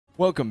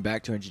Welcome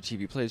back to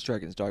NGTV Plays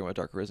Dragons Dogma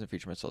Arisen,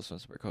 featuring myself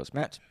and my co-host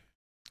Matt.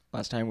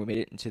 Last time we made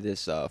it into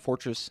this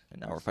fortress, and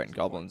now we're fighting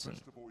goblins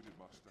and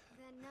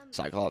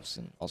cyclops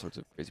and all sorts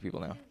of crazy people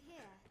now.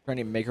 Trying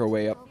to make our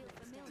way up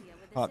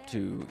top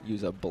to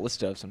use a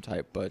ballista of some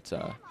type, but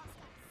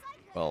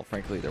well,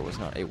 frankly, there was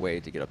not a way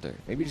to get up there.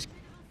 Maybe just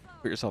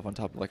put yourself on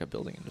top of like a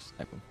building and just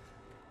snipe them.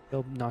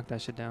 They'll knock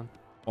that shit down.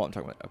 Well, I'm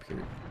talking about up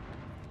here.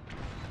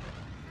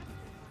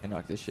 And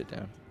knock this shit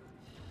down.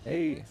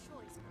 Hey!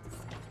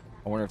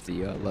 I wonder if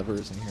the lever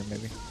is in here,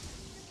 maybe.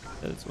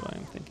 That's what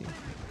I'm thinking.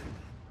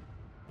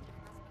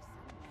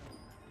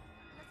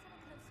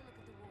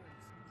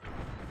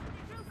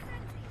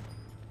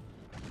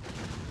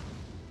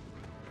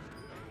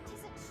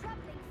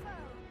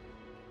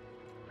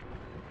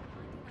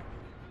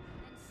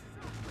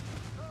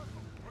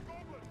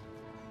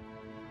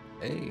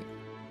 Hey.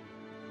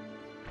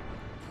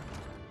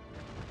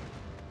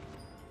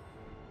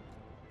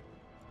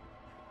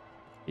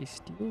 A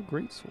steel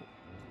greatsword.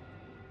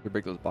 You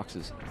break those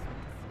boxes.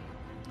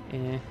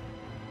 Eh.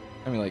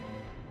 I mean, like,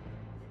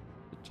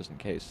 just in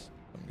case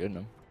I'm getting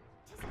them.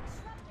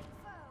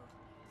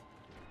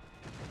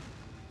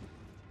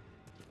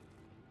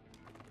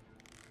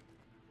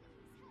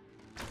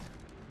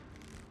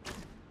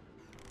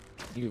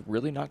 You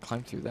really not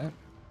climb through that?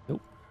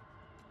 Nope.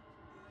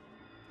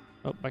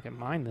 Oh, I can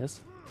mine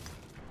this.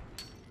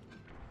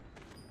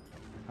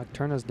 I'll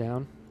turn us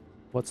down.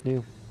 What's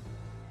new?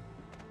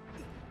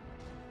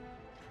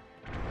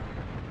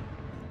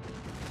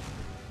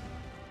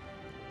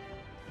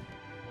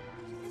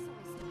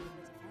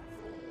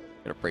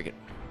 Gotta break it.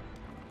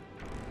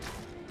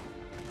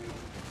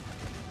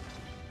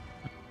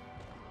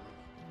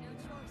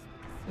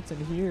 What's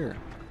in here?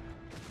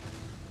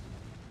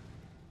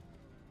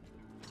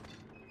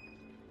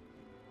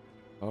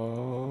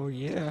 Oh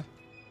yeah,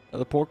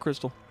 another pork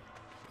crystal.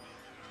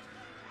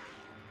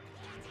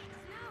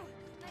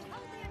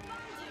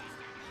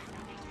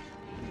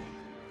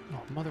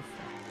 Oh, motherfucker.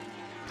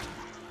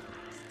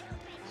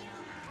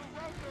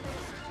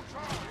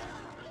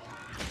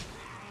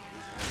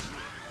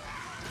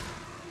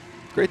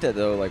 Great that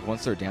though, like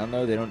once they're down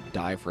though, they don't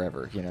die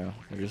forever, you know?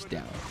 They're just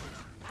down,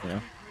 you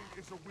know?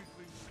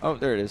 Oh,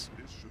 there it is.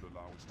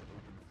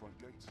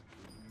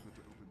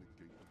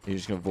 You're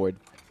just gonna avoid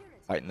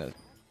fighting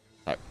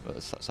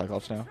the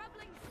Cyclops now?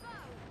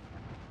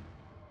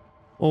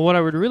 Well, what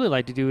I would really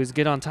like to do is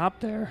get on top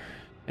there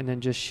and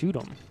then just shoot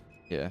them.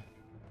 Yeah.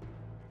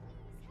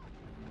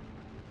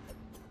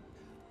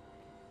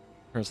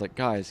 It's like,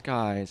 guys.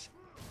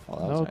 Oh,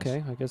 that was Okay,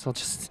 nice. I guess I'll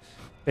just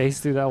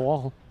phase through that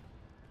wall.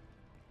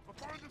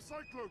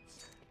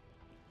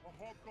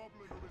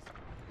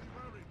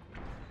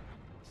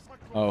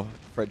 Oh,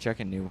 Fred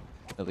Check-in knew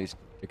at least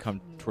to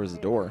come towards the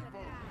door.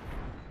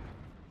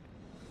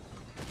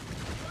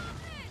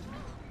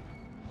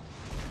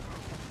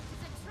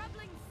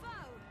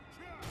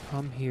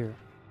 Come here.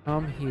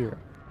 Come here.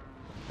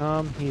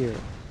 Come here.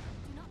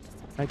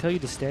 Can I tell you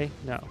to stay?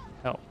 No.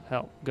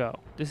 Help. Go.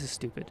 This is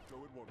stupid.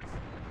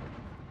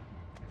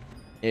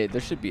 Yeah, there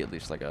should be at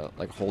least like a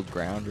hold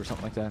ground or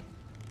something like that.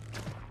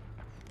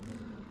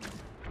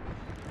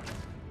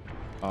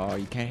 Oh,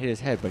 you can't hit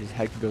his head, but his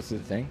head can go through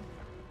the thing.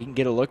 You can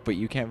get a look, but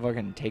you can't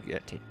fucking take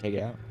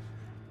it out.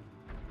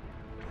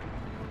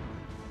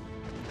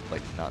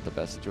 Like, not the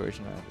best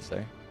situation, I have to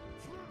say.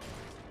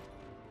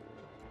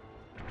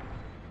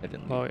 I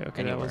didn't leave Oh, yeah,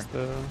 okay, anywhere. that was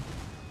the...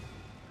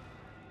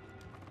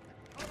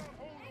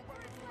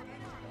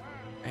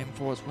 Aim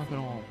for his weapon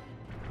on.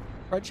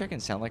 Fred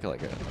Check-in sound like a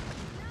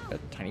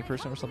tiny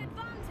person or something.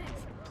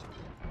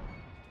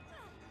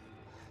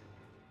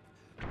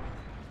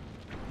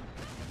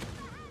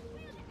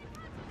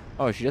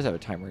 Oh, she does have a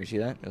timer. You see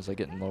that? It was like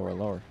getting lower and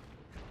lower.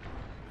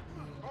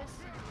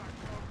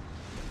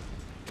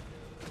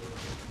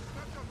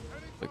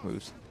 Quick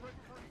moves.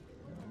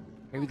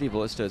 Maybe the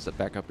ballista is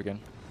back up again.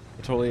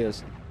 It totally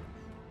is.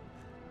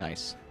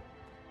 Nice.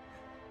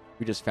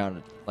 We just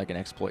found like an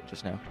exploit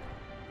just now.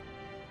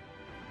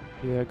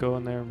 Yeah, go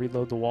in there and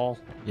reload the wall.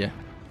 Yeah.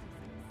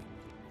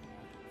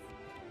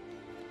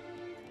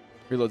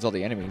 Reloads all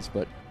the enemies,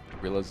 but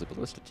reloads the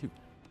ballista too.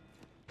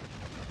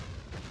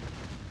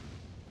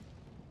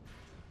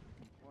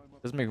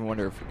 Doesn't make me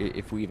wonder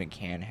if we even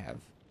can have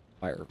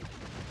fire.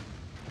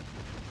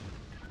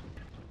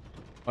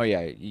 Oh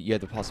yeah, you had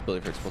the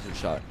possibility for explosive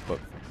shot, but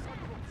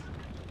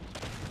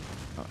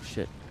oh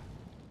shit.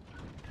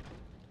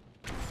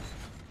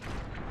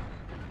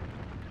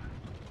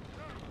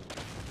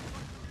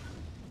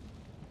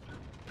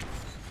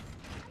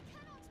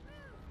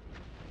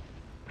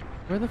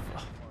 Where the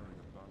f...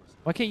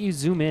 Why can't you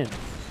zoom in?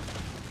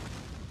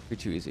 You're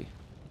too easy.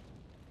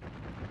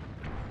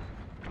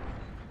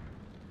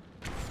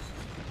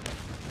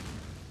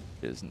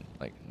 It isn't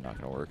like not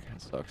gonna work.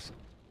 It sucks. You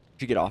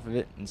should get off of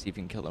it and see if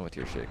you can kill them with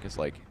your shit, because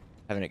like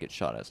having it get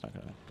shot at is not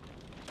gonna.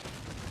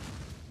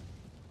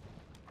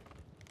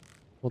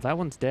 Well, that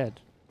one's dead.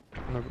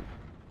 On the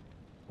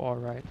far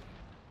right.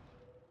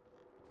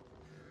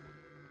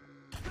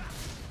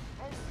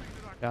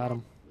 Got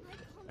him.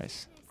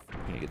 Nice.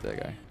 Can you get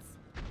that guy?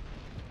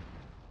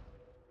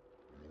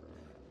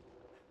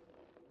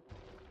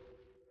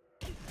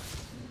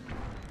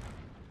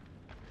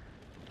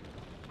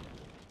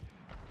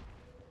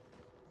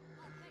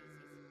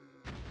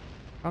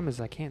 Problem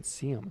is I can't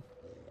see him.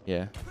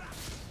 Yeah.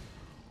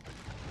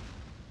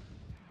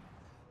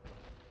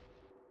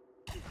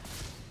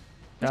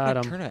 Got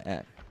Where's him. Nocturna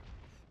at?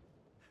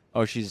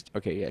 Oh, she's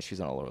okay. Yeah,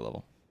 she's on a lower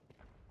level.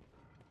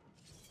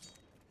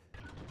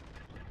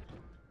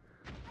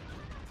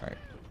 All right.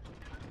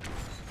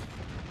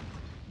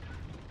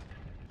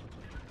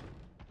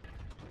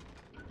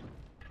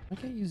 Why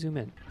can't you zoom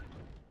in?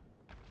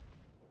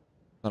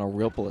 On a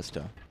real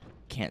ballista.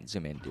 Can't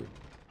zoom in, dude.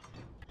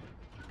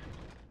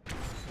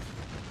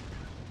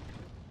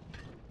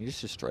 You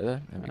just destroy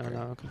that? I don't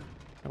know. Okay.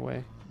 No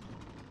way.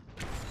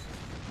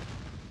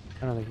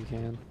 I don't think you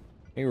can.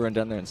 Maybe run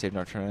down there and save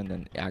Nocturna and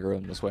then aggro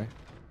him this way.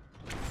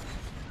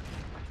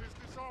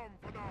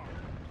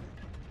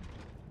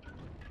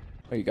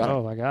 Oh, you got him.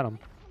 Oh, I got him.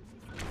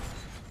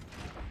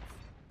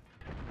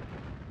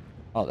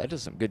 Oh, that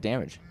does some good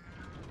damage.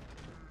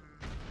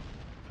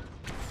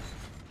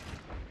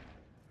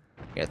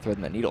 Yeah,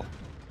 threading the needle.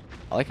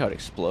 I like how it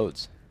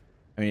explodes.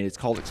 I mean, it's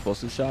called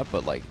explosive shot,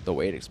 but like the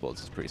way it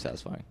explodes is pretty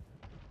satisfying.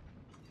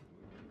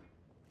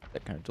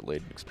 That kind of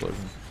delayed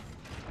explosion.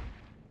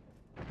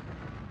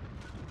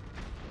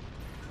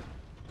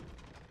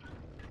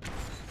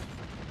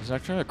 Is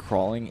Nocturna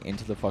crawling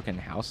into the fucking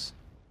house?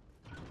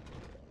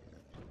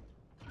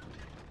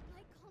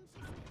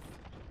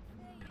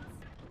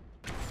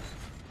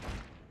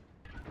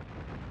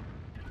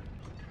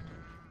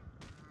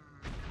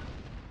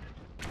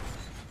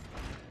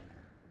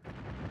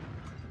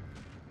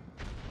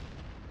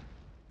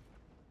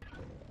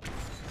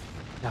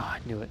 No, I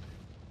knew it.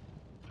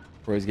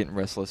 Roy's getting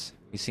restless.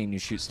 He's seeing you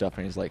shoot stuff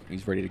and he's like,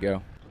 he's ready to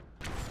go.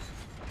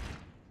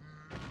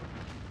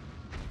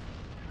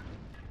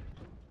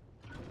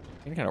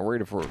 I'm kind of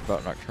worried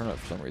about Nocturna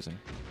for some reason.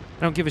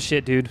 I don't give a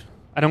shit, dude.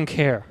 I don't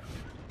care.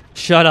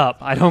 Shut up.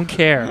 I don't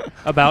care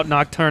about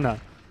Nocturna.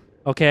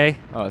 Okay?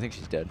 Oh, I think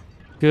she's dead.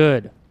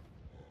 Good.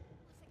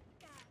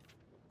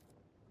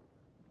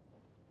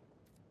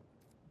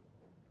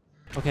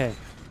 Okay.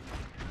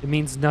 It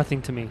means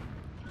nothing to me.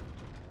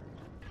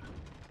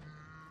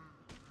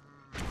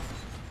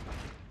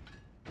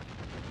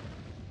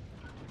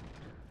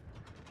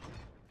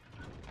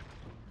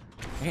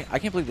 I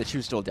can't believe that she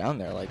was still down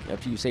there. Like,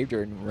 after you saved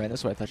her and ran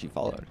this way, I thought she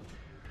followed.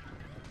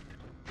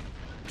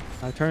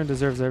 Nocturna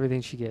deserves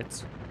everything she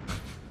gets.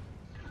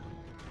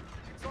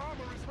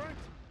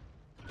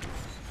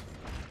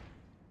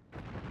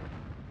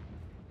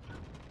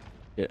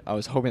 Yeah, I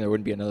was hoping there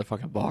wouldn't be another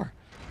fucking bar.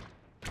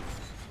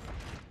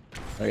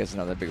 I guess it's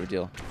not that big of a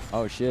deal.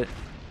 Oh shit.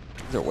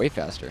 These are way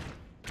faster.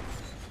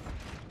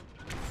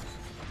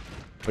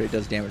 But it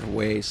does damage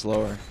way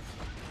slower.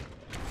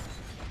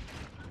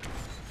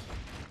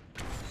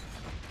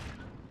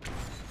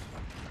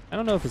 I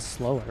don't know if it's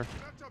slower.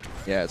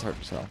 Yeah, it's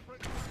hard to tell.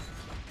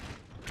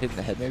 Hitting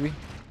the head, maybe?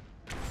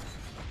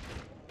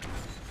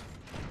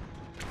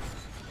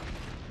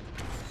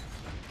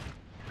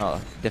 Oh,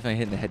 definitely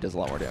hitting the head does a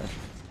lot more damage.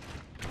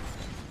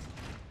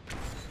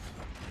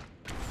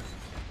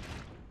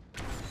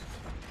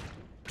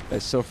 I'm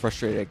so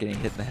frustrated at getting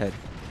hit in the head.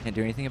 Can't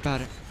do anything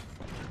about it.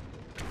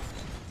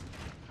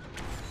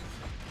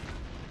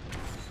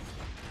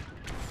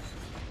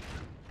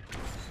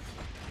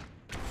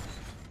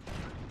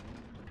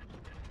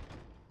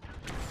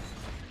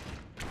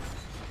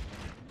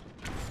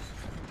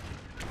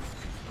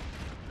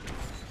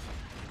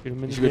 Shoot him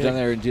in You the should go down dick.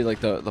 there and do like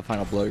the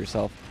final blow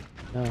yourself.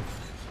 No.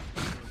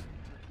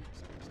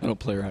 I don't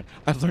play around.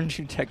 I've learned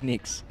new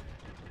techniques.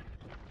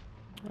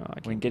 Oh, I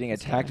When can't getting get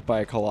this attacked guy. by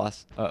a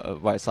Colossus,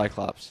 by a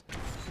Cyclops,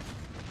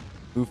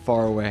 move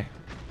far away.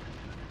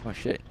 Oh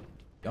shit!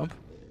 Jump?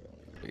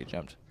 I think it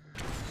jumped.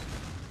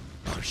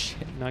 Oh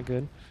shit! Not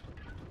good.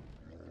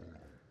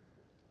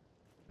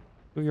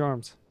 Move your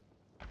arms.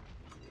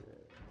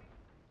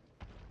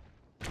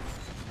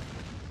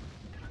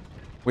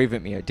 Wave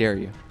at me! I dare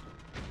you!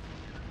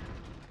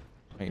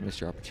 Oh, you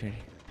missed your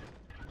opportunity.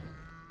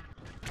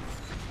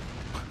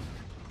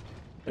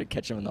 Did I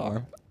catch him in the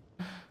arm?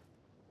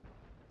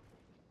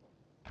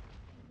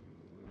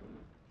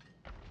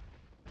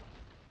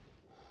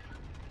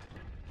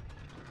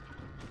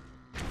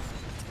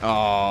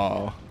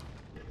 Oh.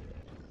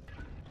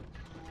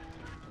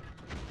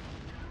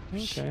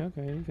 Okay,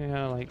 okay. You can kind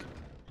of like.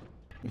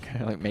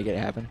 Kind of like make it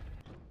happen.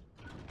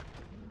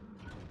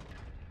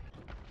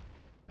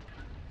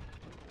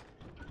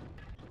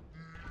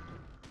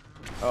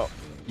 Oh,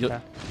 Yeah.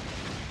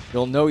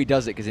 you'll know he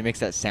does it because he makes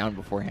that sound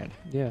beforehand.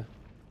 Yeah.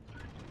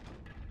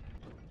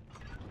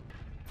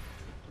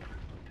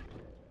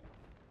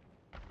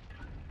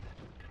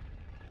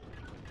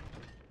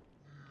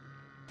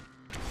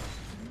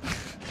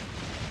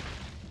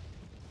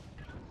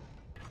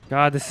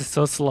 God, this is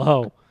so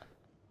slow.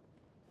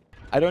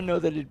 I don't know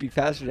that it'd be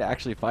faster to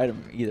actually fight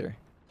him either.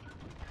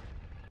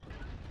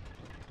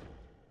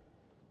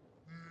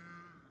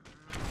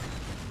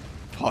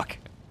 Fuck.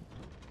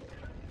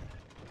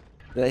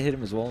 Did I hit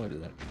him as well or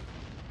did that?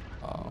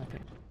 Oh. I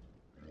think.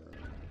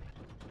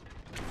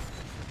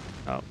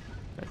 Oh,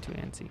 got too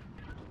antsy.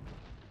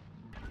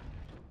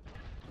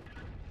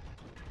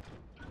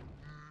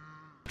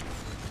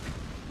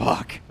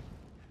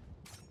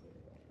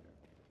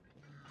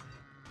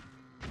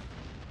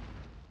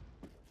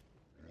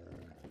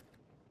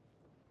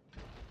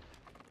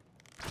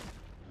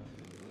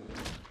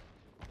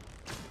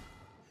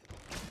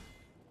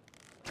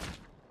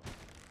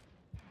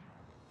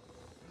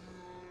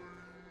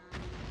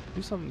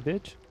 Do something,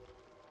 bitch.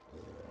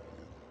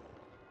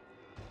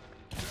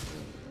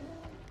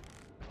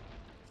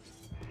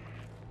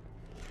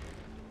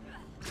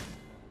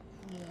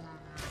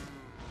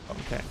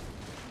 Okay.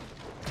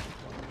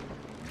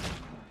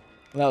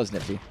 Well, that was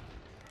nifty.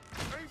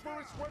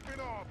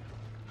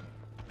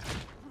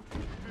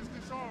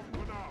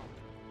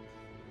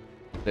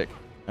 Sick.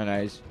 And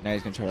now he's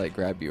gonna try to like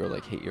grab you or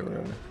like hit you or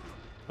whatever.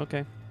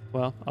 Okay.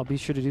 Well, I'll be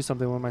sure to do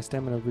something when my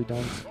stamina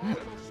redowns.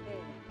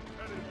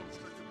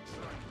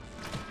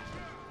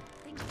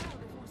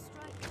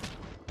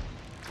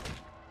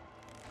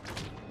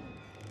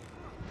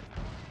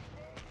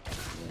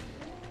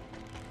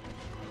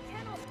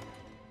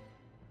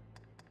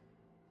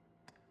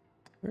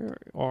 Where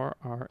are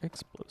our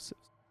explosives?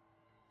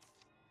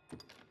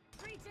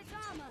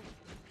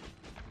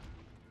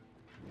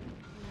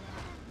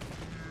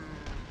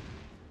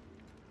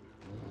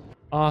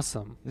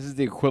 Awesome. This is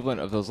the equivalent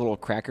of those little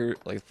cracker,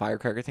 like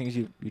firecracker things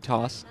you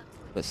toss,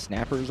 the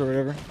snappers or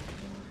whatever.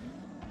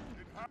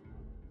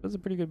 That's a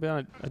pretty good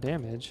amount of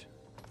damage.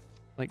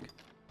 Like,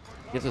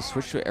 you have to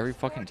switch to it every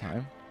fucking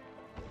time.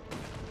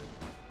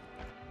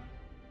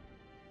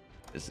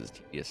 This is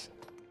tedious.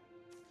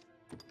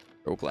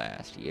 Throw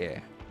blast, yeah.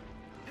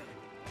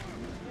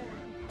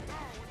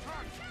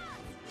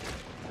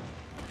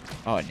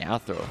 Oh, and now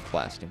throw a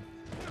blast him.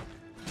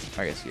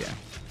 I guess, yeah.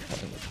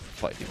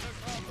 Probably do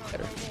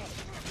better.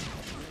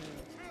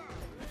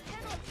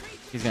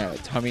 He's gonna have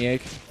a tummy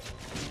ache.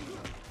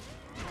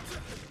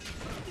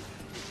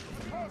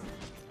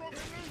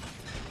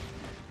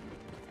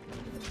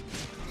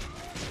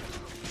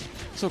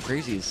 So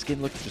crazy. His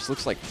skin just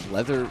looks like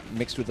leather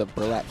mixed with a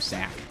burlap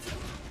sack.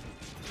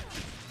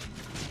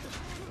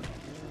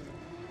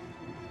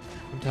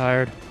 I'm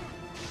tired.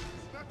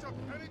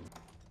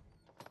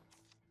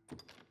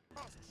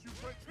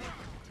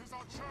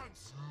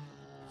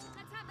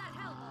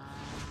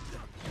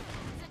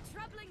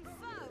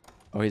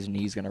 Oh, his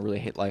knee's gonna really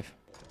hit life.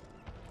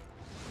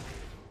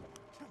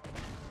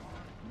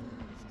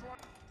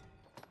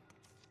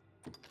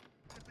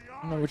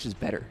 I don't know which is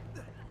better.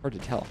 Hard to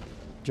tell.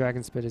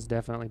 Dragon Spit is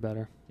definitely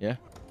better. Yeah.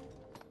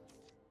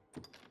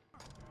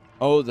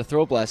 Oh, the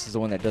Throw Blast is the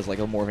one that does like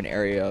a more of an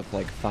area of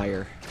like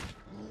fire,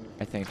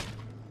 I think.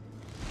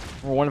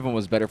 Well, one of them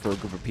was better for a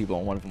group of people,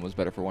 and one of them was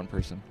better for one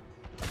person.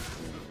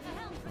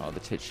 Oh, the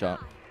tit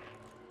shot.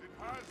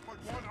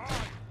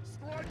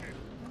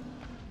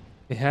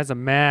 It has a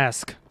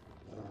mask.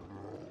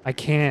 I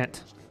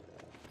can't.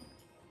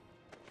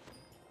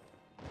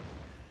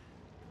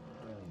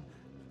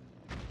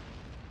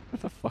 What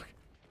the fuck?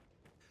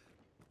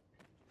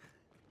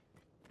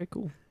 Okay,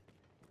 cool.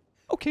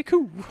 Okay,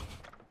 cool.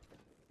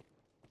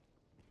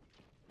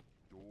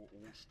 Door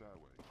or stairway.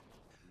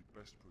 We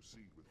best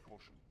proceed with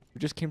caution. We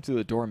just came through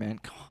the door, man.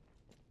 Come on.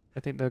 I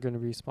think they're gonna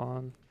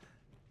respawn.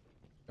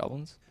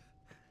 Goblins?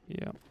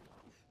 Yeah.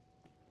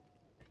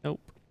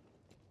 Nope.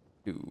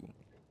 Ooh.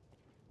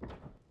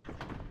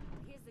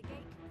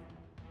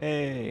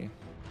 Hey.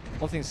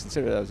 All things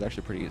considered, that was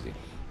actually pretty easy.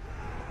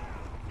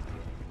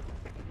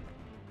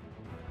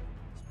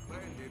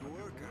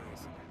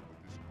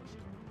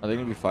 Are they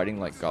gonna be fighting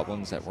like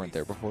goblins that weren't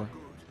there before?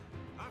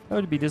 That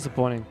would be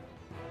disappointing.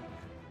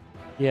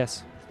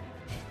 Yes.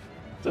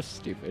 So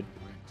stupid.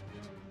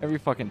 Every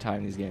fucking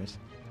time these games.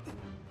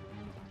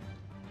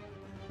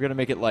 We're gonna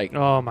make it like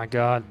Oh my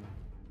god.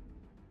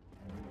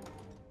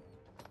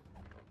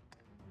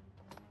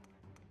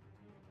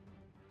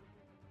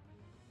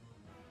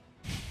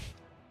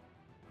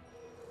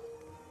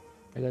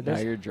 now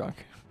you're drunk.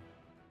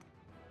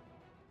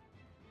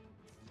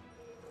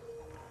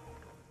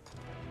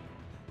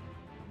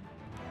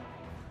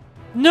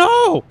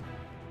 No!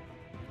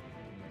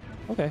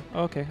 Okay,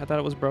 okay. I thought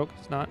it was broke.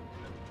 It's not.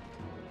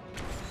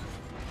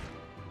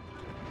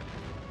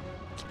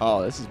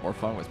 Oh, this is more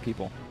fun with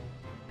people.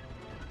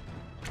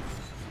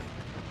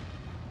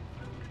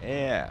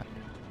 Yeah.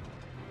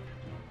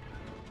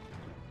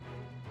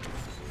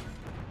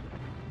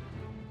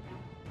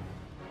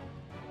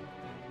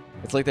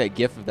 It's like that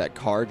gif of that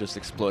car just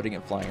exploding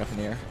and flying up in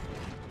the air.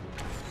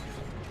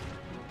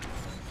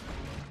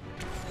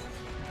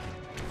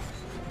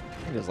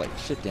 It does like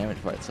shit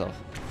damage by itself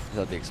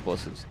without the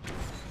explosives.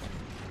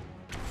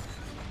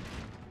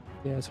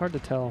 Yeah, it's hard to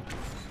tell.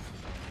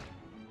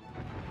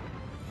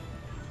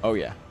 Oh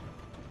yeah.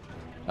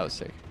 That was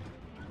sick.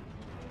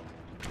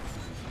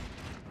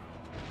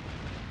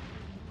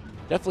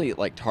 Definitely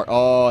like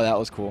oh, that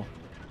was cool.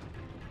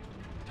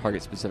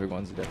 Target specific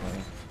ones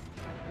definitely.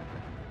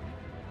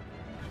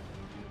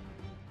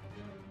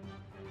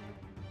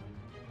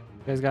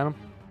 You guys got him?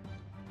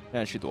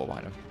 Yeah, shoot the wall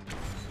behind him.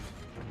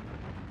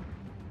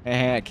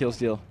 Hey, kill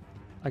steal.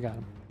 I got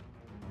him.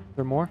 Is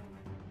there more?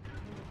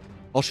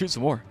 I'll shoot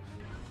some more.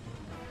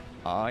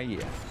 Ah,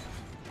 yeah.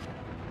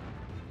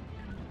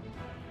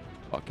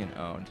 Fucking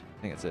owned.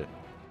 I think that's it.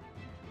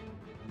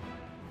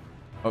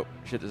 Oh,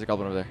 shit, there's a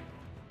goblin over there.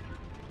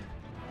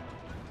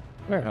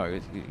 Where? No,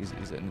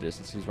 he's in the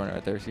distance. He's running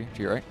right there, see?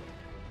 To your right.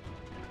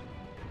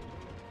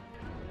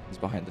 He's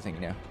behind the thing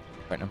now.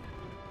 Fighting him.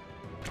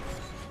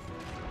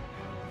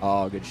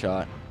 Oh, good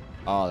shot.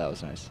 Oh, that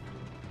was nice.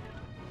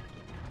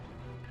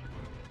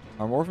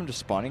 Are more of them just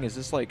spawning? Is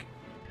this like...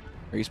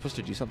 Are you supposed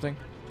to do something?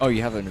 Oh,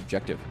 you have an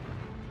objective.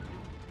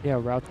 Yeah,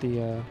 route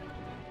the,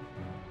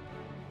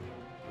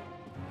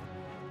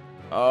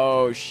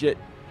 Oh, shit.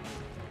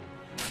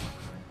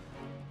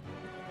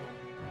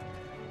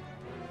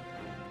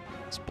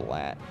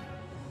 Splat.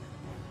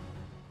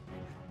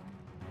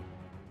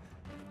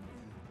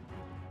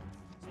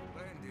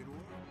 Splendid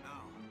work.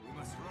 Now, we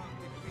must run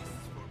the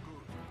beasts for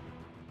good.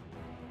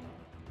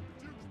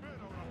 The Duke's men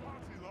are a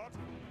party lot.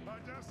 I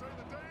dare say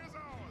the day is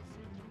ours.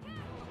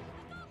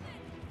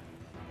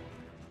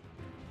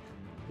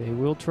 they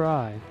will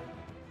try.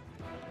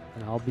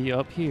 And I'll be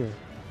up here.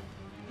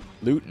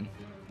 Looting.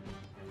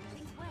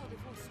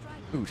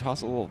 Ooh,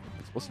 toss a little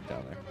explosive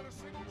down there. Give it a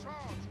single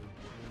charge.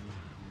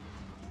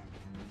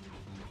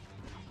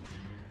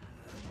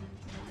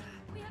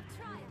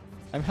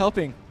 I'm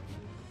helping.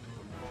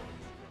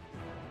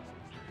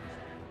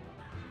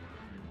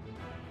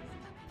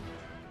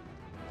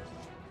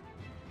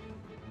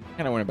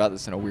 Kind of went about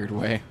this in a weird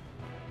way.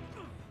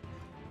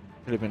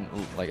 Could have been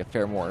like a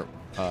fair more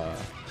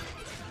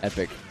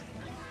epic.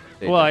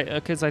 Well,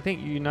 because I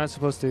think you're not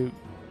supposed to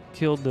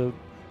kill the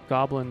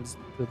goblins,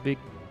 the big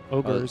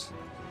ogres.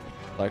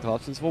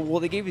 Cyclopses. Well,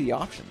 they gave you the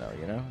option though.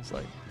 You know, it's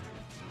like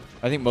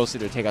I think mostly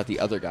to take out the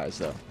other guys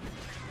though.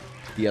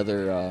 The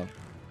other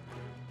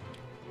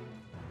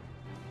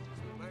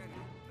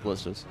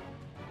ballistas.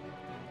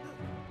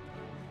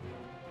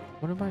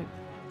 What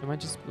am I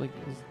just like,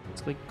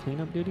 it's like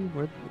cleanup duty?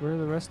 Where are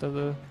the rest of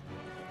the...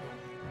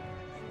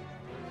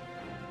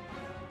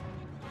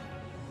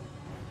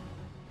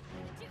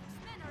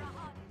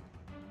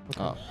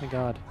 Okay, Oh. my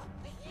god.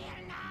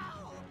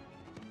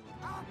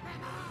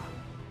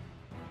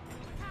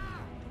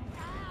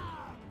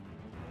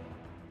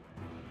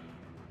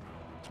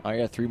 I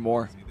got 3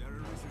 more. See there,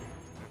 Arisen.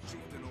 That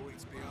chieftain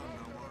awaits beyond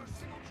our words.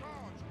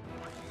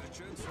 There's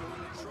a chance to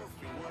win a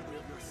trophy worthy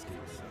of your skill,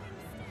 sir.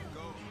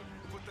 Go,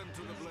 put them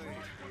to the blade.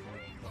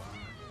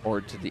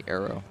 Or to the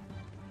arrow.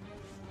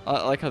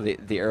 I like how the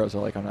arrows are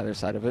like on either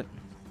side of it.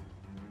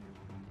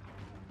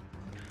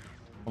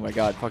 Oh my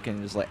god,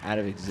 fucking just like out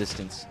of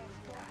existence.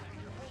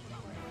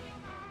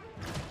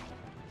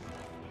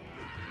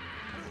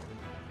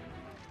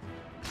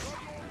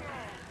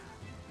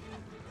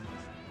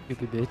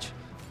 Stupid bitch.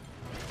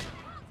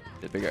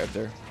 The big guy up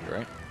there, you're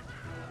right.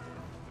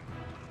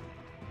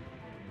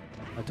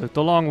 I took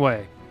the long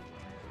way.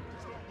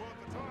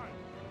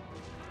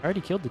 I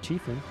already killed the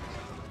chieftain.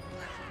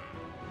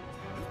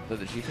 Is that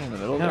the chieftain in the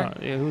middle No,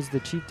 there? it was the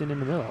chieftain in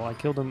the middle. I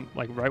killed him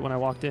like right when I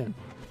walked in.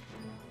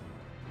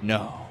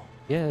 No.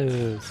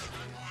 Yes.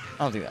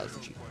 I don't think that was the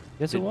chieftain.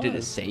 Yes, it was. Did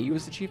it say he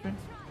was the chieftain?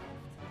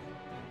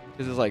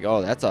 Because it's like,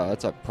 oh, that's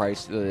a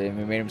price. It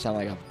made him sound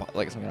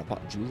like some kind of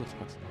pot juleps.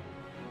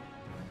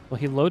 Well,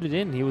 he loaded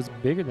in. He was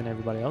bigger than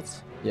everybody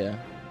else. Yeah.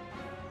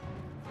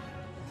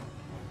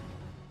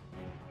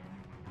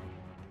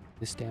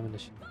 His stamina.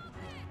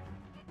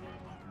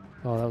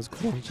 Oh, that was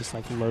cool. He just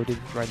like loaded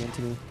right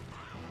into me.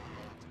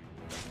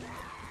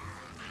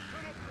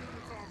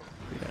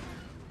 Yeah.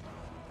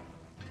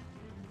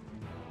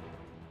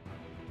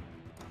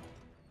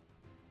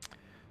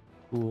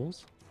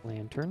 Tools.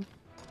 Lantern.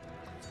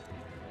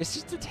 It's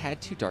just a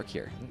tad too dark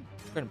here. I'm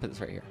going to put this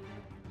right here.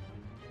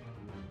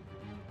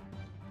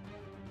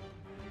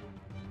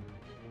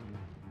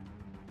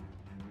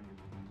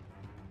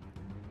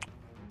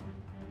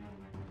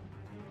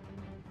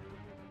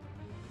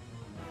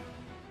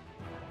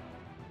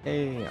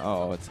 Hey,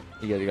 oh, it's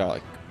you gotta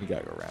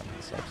go around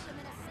these steps.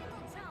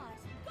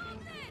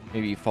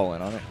 Maybe you fall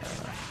in on it. I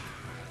don't know.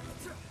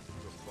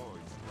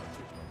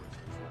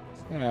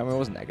 Yeah, I mean, it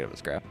wasn't that good of a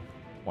scrap.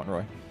 One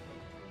Roy.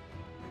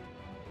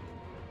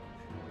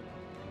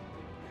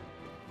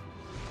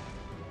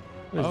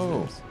 What is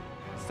Oh, this?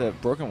 it's the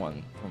broken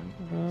one from.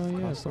 Oh, yeah,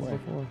 across the some way.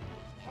 before.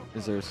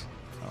 Is there's?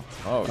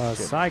 Oh, oh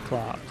shit.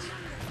 Cyclops.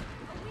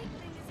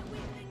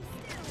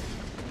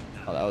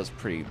 Oh, that was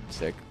pretty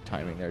sick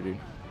timing there, dude.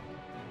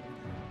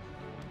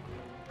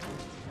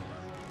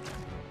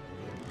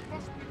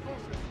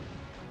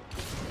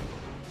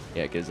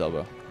 Yeah, get his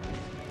elbow.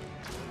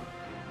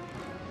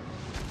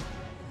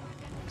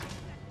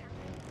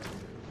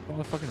 What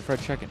the fucking Fred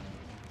checking?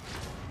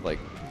 Like,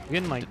 You're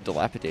getting like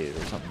dilapidated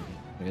or something.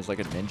 He has like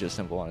a ninja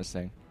symbol on his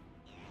thing.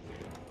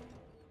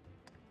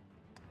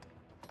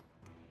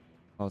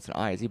 Oh, it's an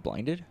eye. Is he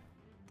blinded?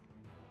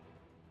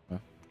 Huh.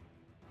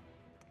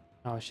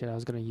 oh shit! I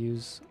was gonna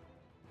use.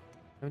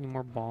 Have any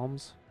more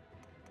bombs?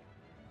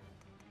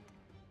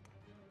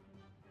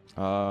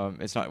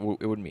 It's not. It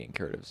wouldn't be in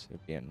curatives.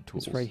 It'd be in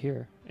tools. It's right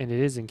here, and it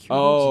is in curatives.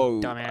 Oh, you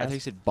I dumbass. thought you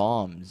said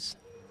bombs.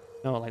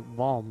 No, like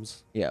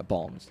bombs. Yeah,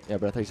 bombs. Yeah,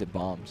 but I thought you said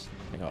bombs.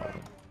 Like, oh.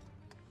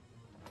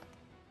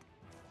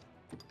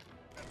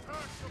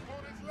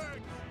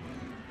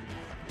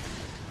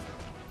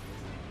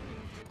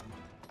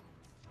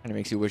 Kind of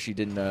makes you wish you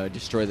didn't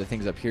destroy the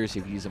things up here so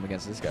you could use them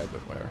against this guy,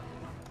 but whatever.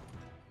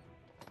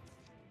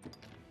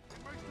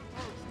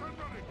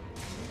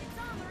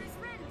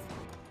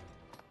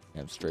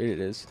 Damn straight it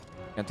is.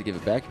 You have to give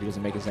it back if he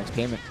doesn't make his next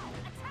payment.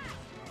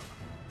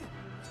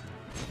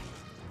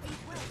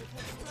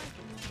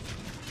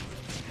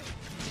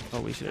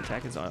 Oh, we should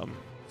attack his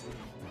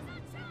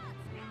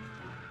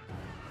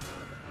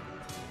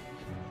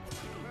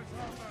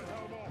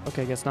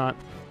Okay, guess not.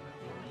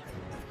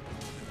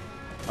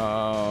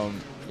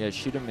 Yeah,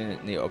 shoot him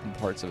in the open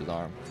parts of his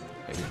arm,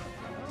 maybe.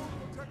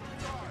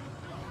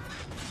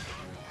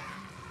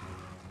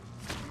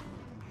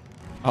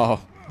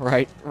 Oh,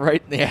 right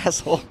in the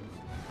asshole.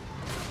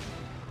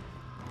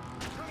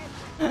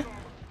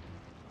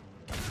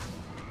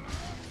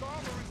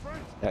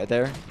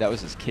 There, that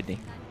was his kidney.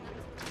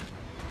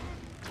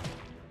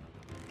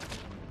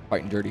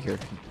 Fighting dirty here.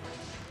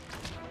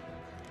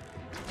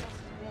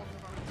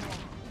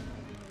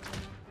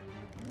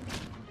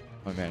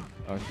 Oh man,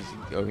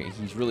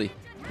 he's really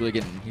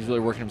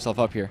working himself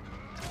up here.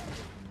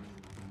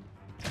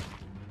 Can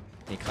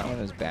he climb on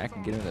his back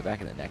and get him in the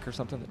back of the neck or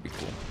something? That'd be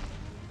cool.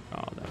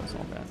 Oh, that was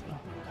all bad. Oh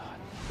god,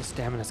 the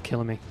stamina's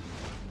killing me.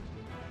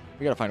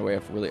 We gotta find a way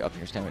of really upping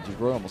your stamina. Dude,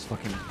 Roy almost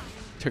fucking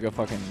took a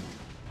fucking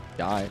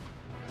dive.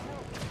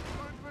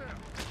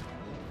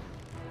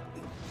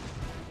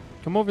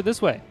 Come over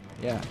this way.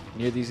 Yeah,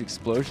 near these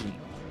explosives.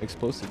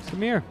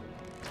 Come here.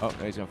 Oh,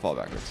 no, he's gonna fall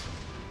backwards.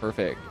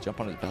 Perfect. Jump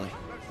on his belly.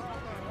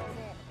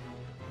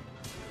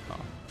 Oh,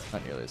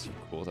 not nearly as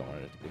cool as I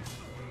wanted it to be.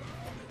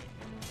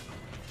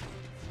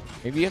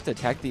 Maybe you have to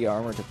attack the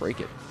armor to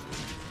break it.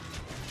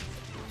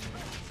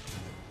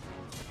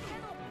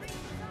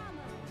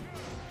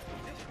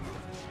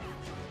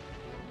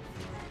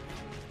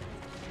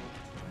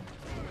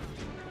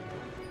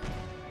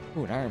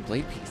 Ooh, an iron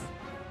blade piece.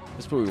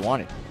 That's what we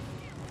wanted.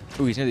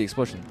 Ooh, he's near the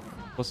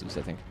explosives,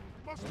 I think.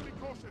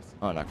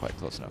 Oh, not quite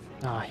close enough.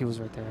 Ah, he was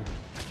right there.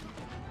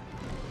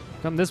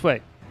 Come this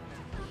way.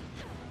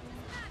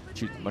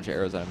 Shoot a bunch of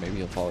arrows at him, maybe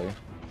he'll follow you.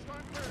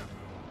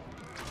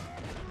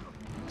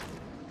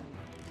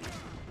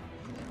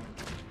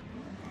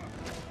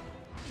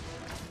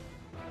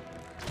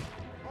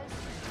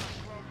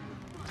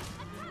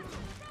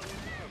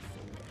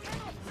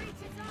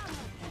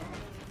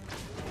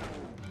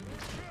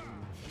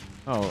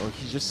 Oh,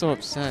 he's just so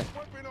upset.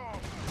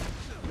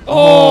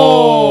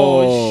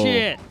 Oh,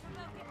 shit.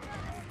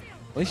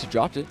 At least you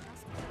dropped it.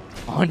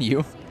 On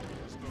you.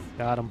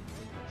 Got him.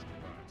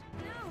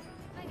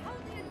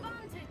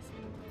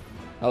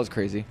 That was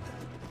crazy.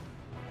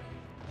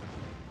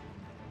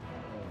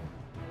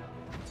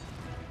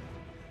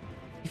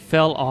 He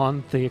fell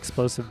on the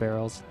explosive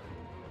barrels.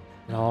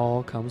 It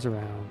all comes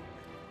around.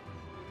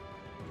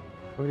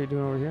 What are you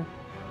doing over here?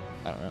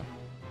 I don't know.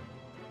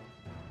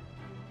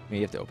 Maybe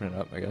you have to open it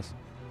up, I guess.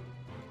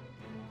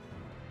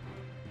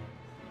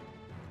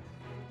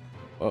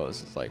 Whoa,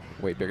 this is like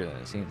way bigger than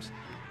it seems.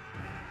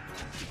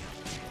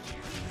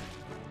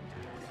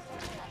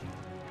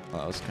 Oh,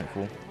 that was kind of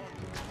cool.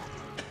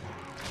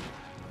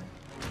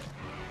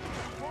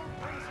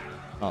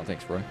 Oh,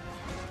 thanks, Roy.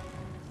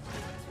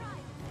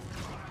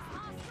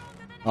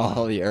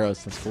 Oh, the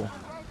arrows, that's cool.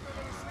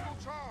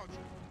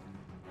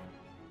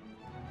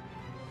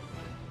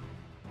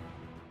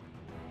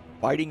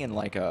 Fighting in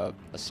like a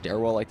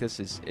stairwell like this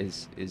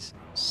is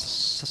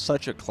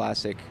such a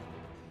classic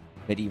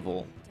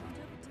medieval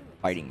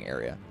fighting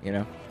area, you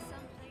know?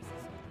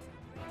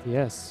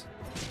 Yes.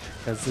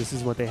 Because this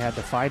is what they had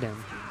to fight in.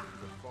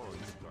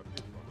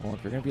 Well,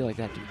 if you're gonna be like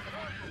that, dude.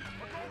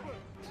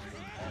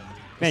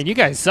 Man, you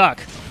guys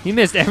suck. You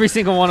missed every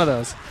single one of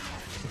those.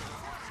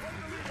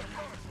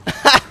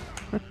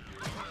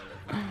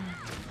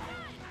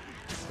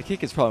 The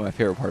kick is probably my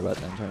favorite part about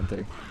that entire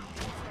thing.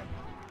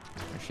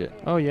 Oh, shit.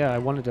 Oh yeah, I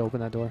wanted to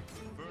open that door.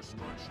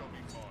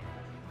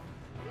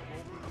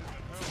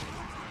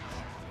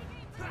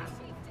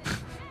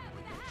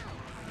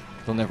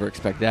 They'll never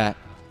expect that.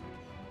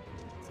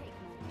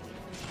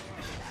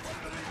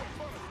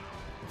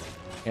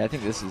 Yeah, I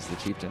think this is the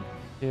chieftain.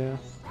 Yeah.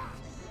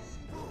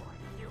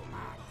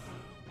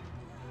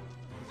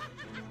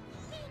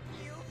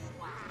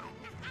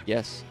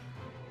 Yes.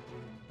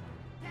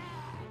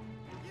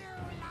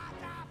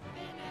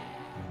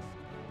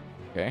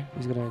 Okay.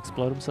 He's gonna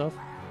explode himself.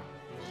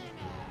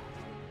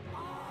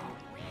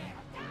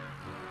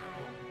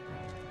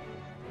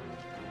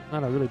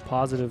 Not a really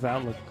positive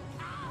outlook.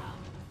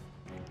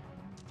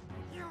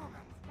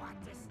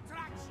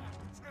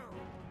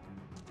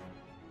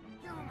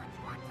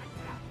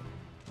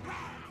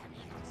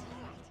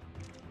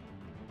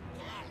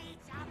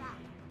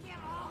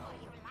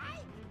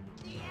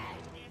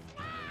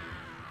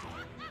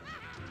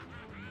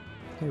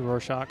 Hey,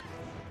 Rorschach.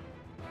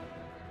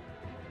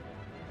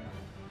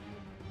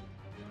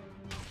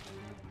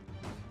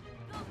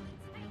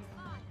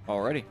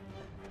 Already.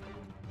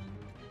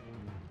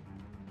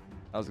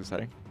 That was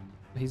exciting.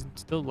 He's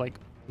still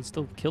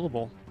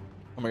killable.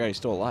 Oh my god, he's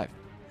still alive.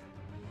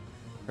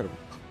 Incredible.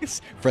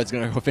 Fred's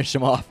gonna go finish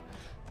him off.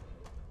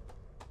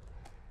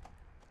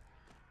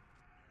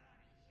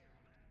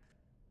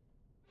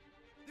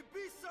 The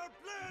beasts are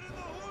fled and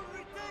the horde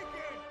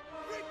retaken!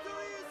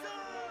 Victory is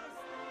ours!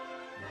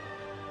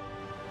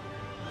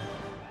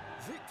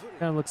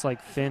 Kind of looks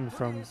like Finn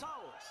from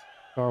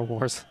Star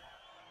Wars.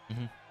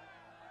 Mm-hmm.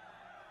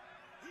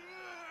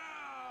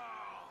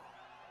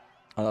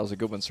 Oh, that was a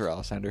good one, Sir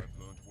Alessander. I've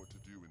learned what to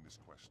do in this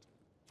quest.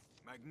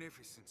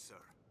 Magnificent, sir.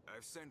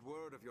 I've sent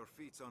word of your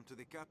feats onto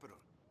the capital,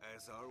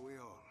 as are we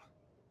all.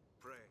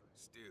 Pray,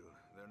 still,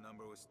 their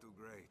number was too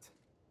great.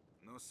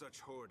 No such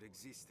horde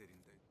existed in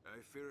the...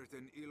 I fear it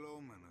an ill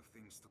omen of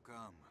things to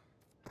come.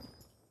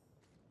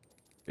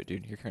 Good,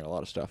 dude. You're carrying a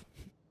lot of stuff.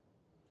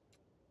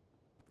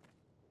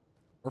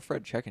 Or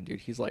Fred checking, dude.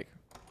 He's like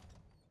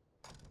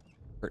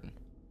hurting.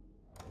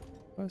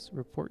 Let's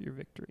report your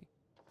victory.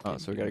 Oh,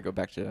 so we gotta go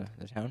back to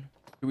the town?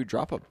 Do we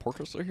drop a port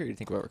crystal here, or do you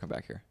think we'll ever come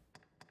back here?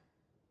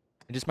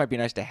 It just might be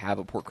nice to have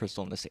a port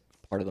crystal in this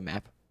part of the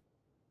map.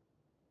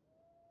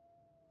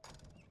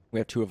 We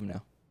have 2 of them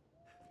now.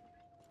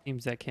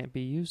 Seems that can't be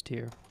used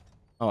here.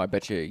 Oh, I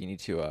bet you need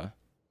to,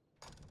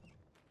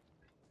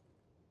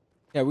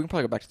 yeah, we can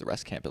probably go back to the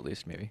rest camp at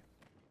least, maybe.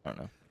 I don't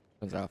know.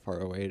 Depends on how far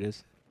away it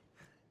is.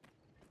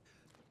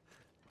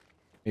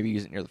 Maybe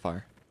use it near the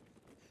fire.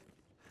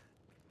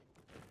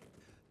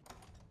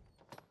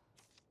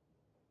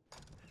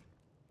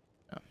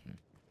 Oh.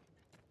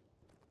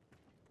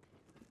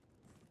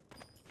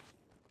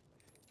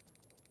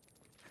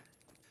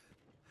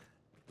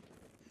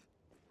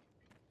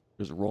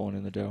 Just rolling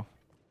in the dough.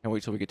 Can't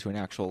wait till we get to an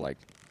actual, like,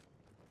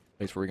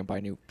 place where we can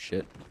buy new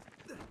shit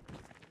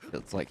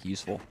that's, like,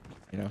 useful,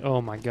 you know?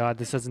 Oh my god,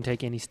 this doesn't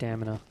take any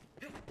stamina.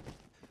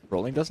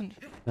 Rolling doesn't?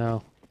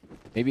 No.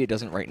 Maybe it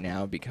doesn't right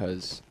now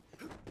because...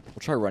 We'll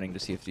try running to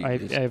see if you...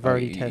 I've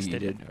already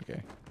tested it.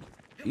 Okay.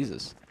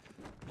 Jesus.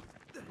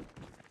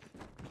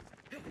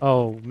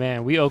 Oh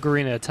man, we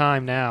Ocarina of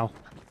Time now.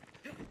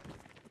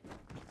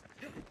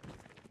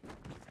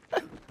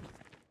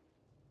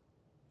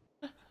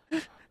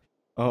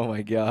 Oh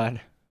my god.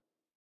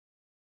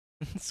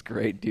 That's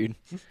great, dude.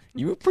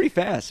 You move pretty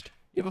fast.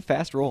 You have a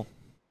fast roll.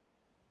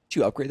 Did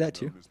you upgrade that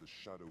too? Known as the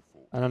Shadow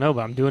Fort. I don't know,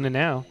 but I'm doing it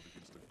now.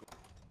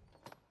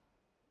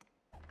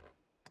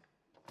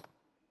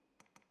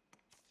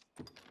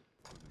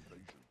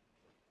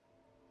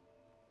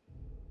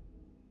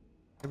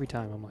 Every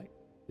time I'm like,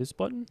 this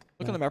button?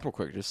 Look on the map real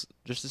quick, just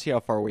to see how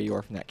far away you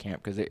are from that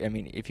camp. Because I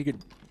mean, if you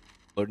could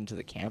load into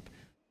the camp,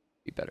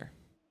 it'd be better.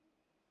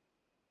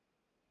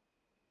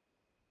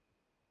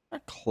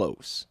 Not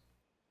close.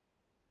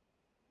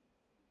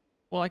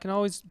 Well, I can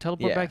always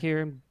teleport back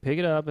here and pick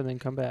it up and then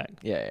come back.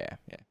 Yeah.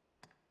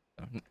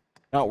 So,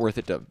 not worth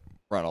it to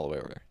run all the way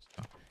over there.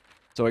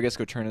 So I guess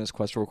go turn in this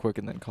quest real quick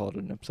and then call it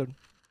an episode.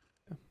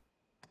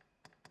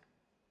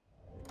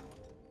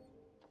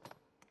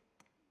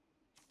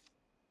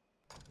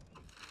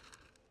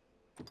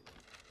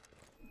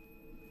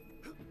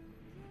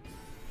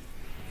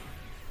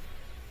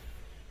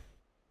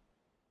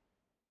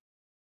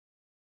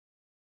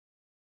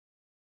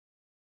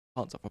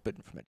 Cons are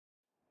forbidden from it.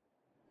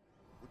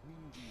 What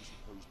meaning do you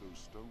suppose those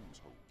stones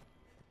hold?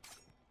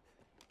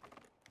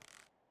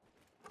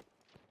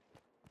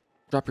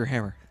 Drop your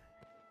hammer.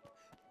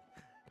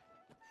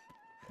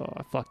 Oh,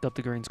 I fucked up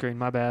the green screen.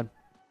 My bad.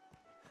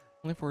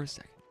 Only for a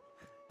second.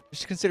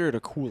 Just consider it a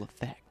cool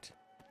effect.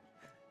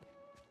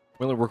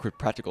 We only work with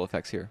practical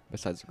effects here,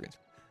 besides the green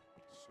screen.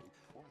 So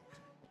quiet.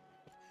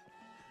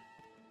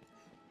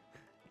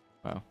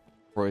 Wow.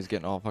 Roy's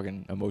getting all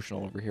fucking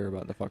emotional over here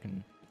about the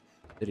fucking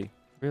city.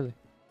 Really?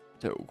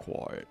 So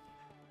quiet.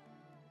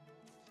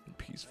 And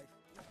peaceful.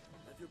 Have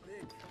you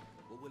paid?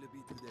 What will it be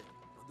today?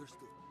 Understood.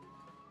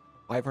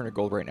 500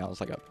 gold right now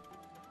is like a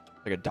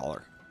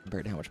dollar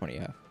compared to how much money you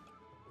have.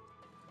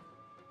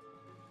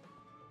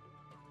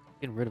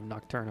 Getting rid of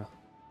Nocturna.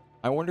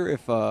 I wonder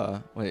if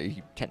well,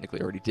 he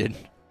technically already did.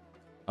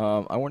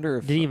 I wonder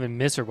if Didn't even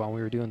miss her while we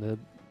were doing the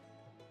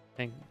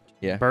thing.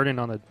 yeah. Burden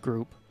on the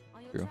group.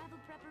 True.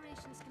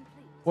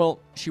 Well,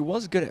 she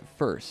was good at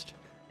first,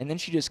 and then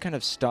she just kind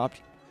of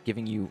stopped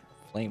giving you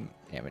flame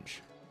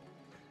damage.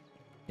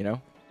 You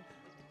know?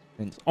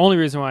 And Only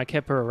reason why I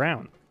kept her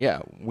around.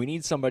 yeah, we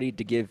need somebody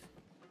to give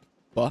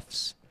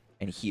buffs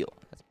and heal.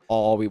 That's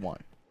all we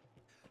want.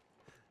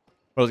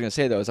 What I was gonna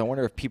say though is I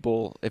wonder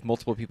if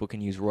multiple people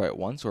can use Roy at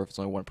once, or if it's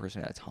only one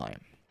person at a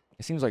time.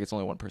 It seems like it's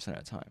only one person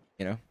at a time.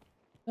 You know?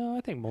 No,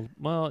 I think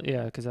well,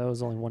 yeah, because I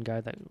was only one guy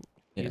that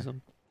Yeah. used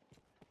them.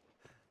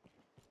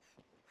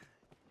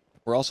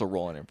 We're also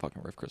rolling in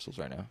fucking rift crystals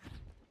right now.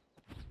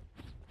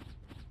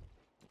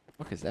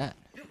 What is that?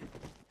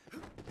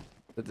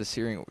 Is that the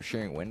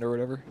shearing wind or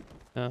whatever?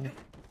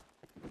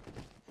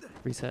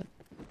 Reset.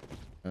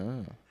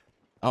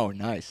 Oh,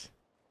 nice.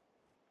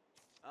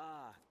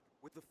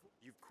 With the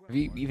Have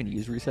you even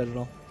used reset at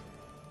all?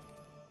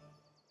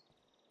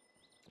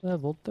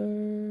 Level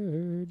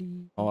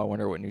 30. Oh, I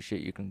wonder what new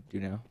shit you can do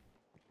now.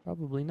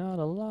 Probably not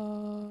a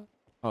lot.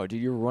 Oh,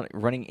 dude, you're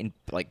running in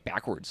like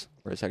backwards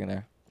for a second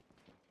there.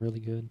 Really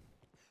good.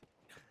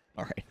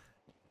 All right.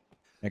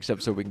 Next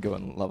episode we can go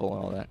and level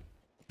and all that.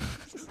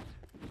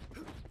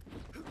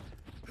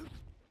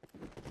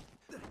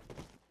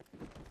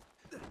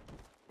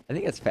 I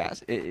think that's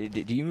fast. Do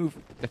you move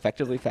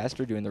effectively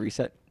faster doing the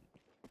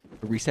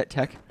reset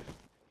tech?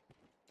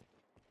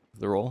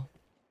 the roll.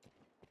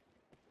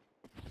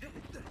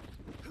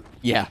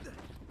 Yeah.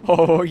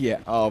 Oh yeah.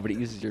 Oh, but it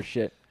uses your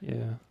shit.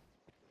 Yeah.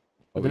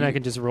 Oh, Then I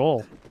can just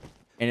roll.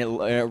 And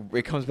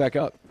it comes back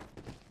up.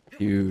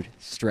 Dude,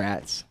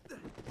 strats.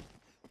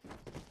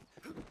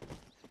 I'm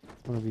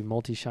gonna be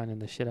multi-shining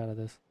the shit out of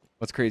this.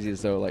 What's crazy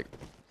is though, like,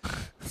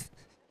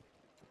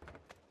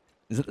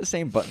 is it the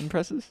same button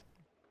presses?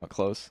 Oh,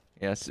 close.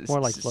 Yeah, it's More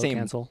like the flow same.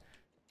 cancel.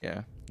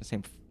 Yeah, the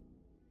same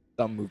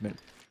thumb movement.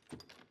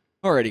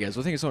 Alrighty, guys.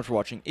 Well, thank you so much for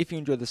watching. If you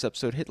enjoyed this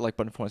episode, hit the like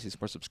button if you want to see some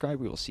more. Subscribe.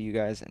 We will see you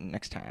guys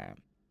next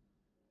time.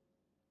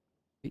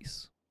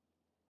 Peace.